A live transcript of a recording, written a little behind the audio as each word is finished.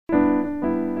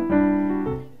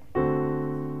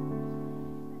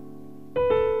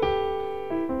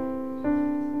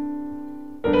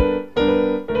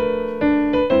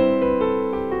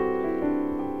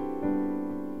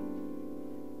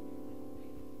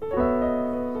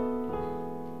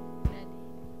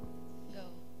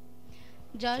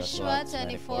Joshua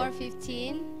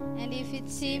 24:15. And if it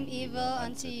seem evil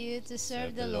unto you to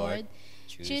serve the Lord,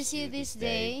 choose you this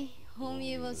day whom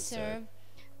you will serve,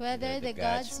 whether the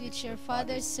gods which your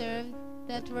fathers served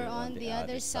that were on the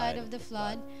other side of the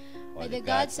flood, or the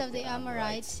gods of the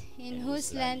Amorites, in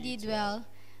whose land ye dwell.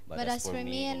 But as for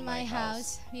me and my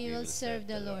house, we will serve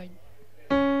the Lord.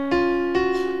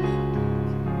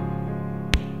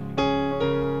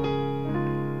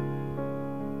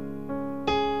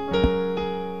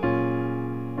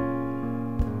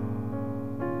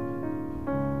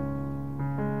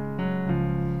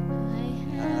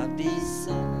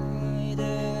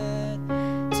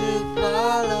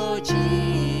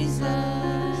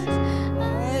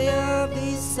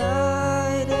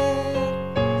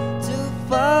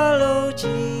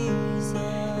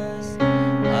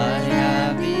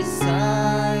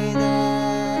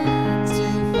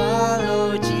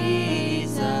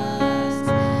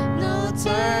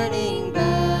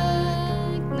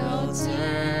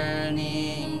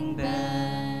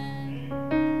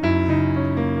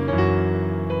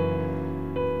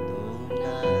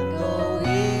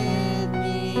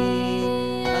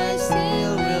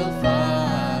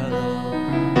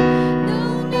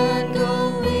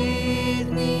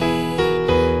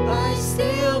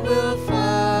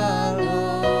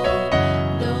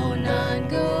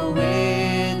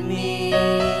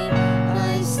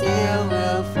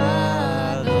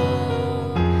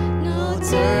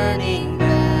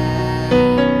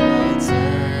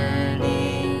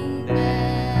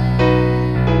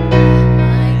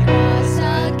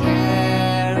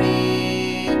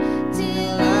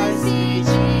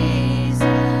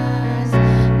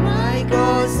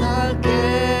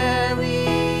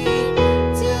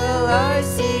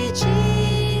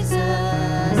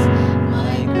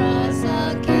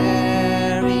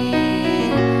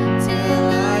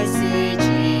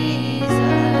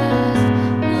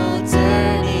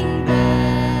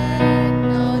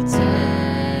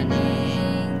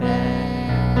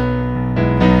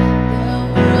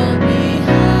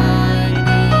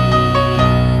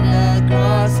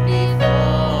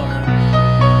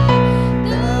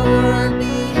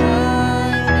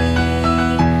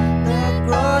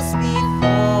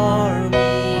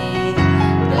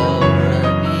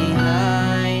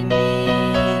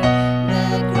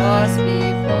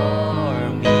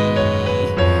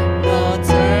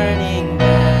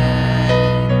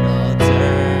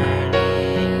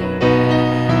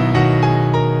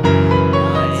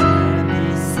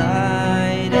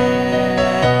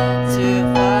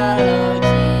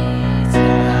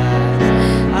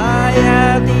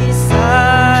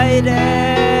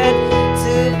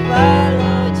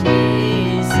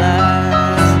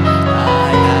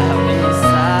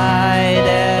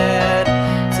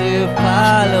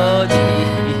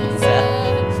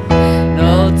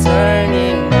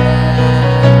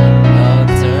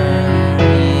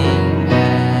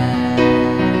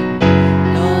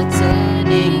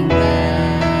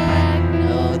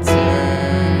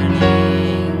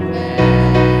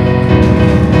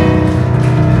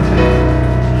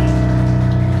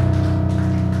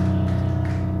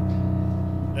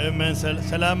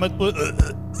 Salamat po.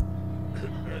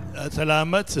 At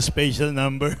salamat sa special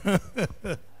number.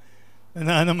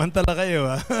 Nananamantala kayo,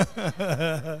 ha?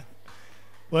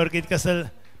 Porkit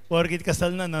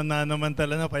kasal na,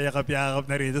 nananamantala na, payakap-yakap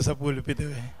na rito sa pulpit.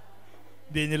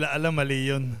 Hindi nila alam,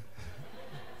 mali yun.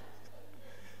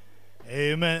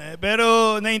 Amen.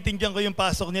 Pero naintindihan ko yung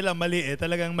pasok nila, mali eh.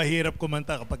 Talagang mahirap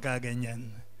kumanta kapag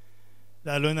kaganyan.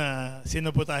 Lalo na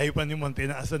sinuputahi pa ni Monte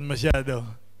na asan masyado.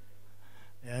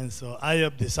 And so I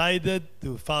have decided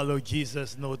to follow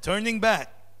Jesus. No turning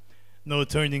back. No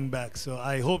turning back. So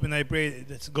I hope and I pray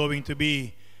that's going to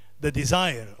be the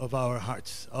desire of our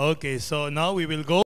hearts. Okay, so now we will go.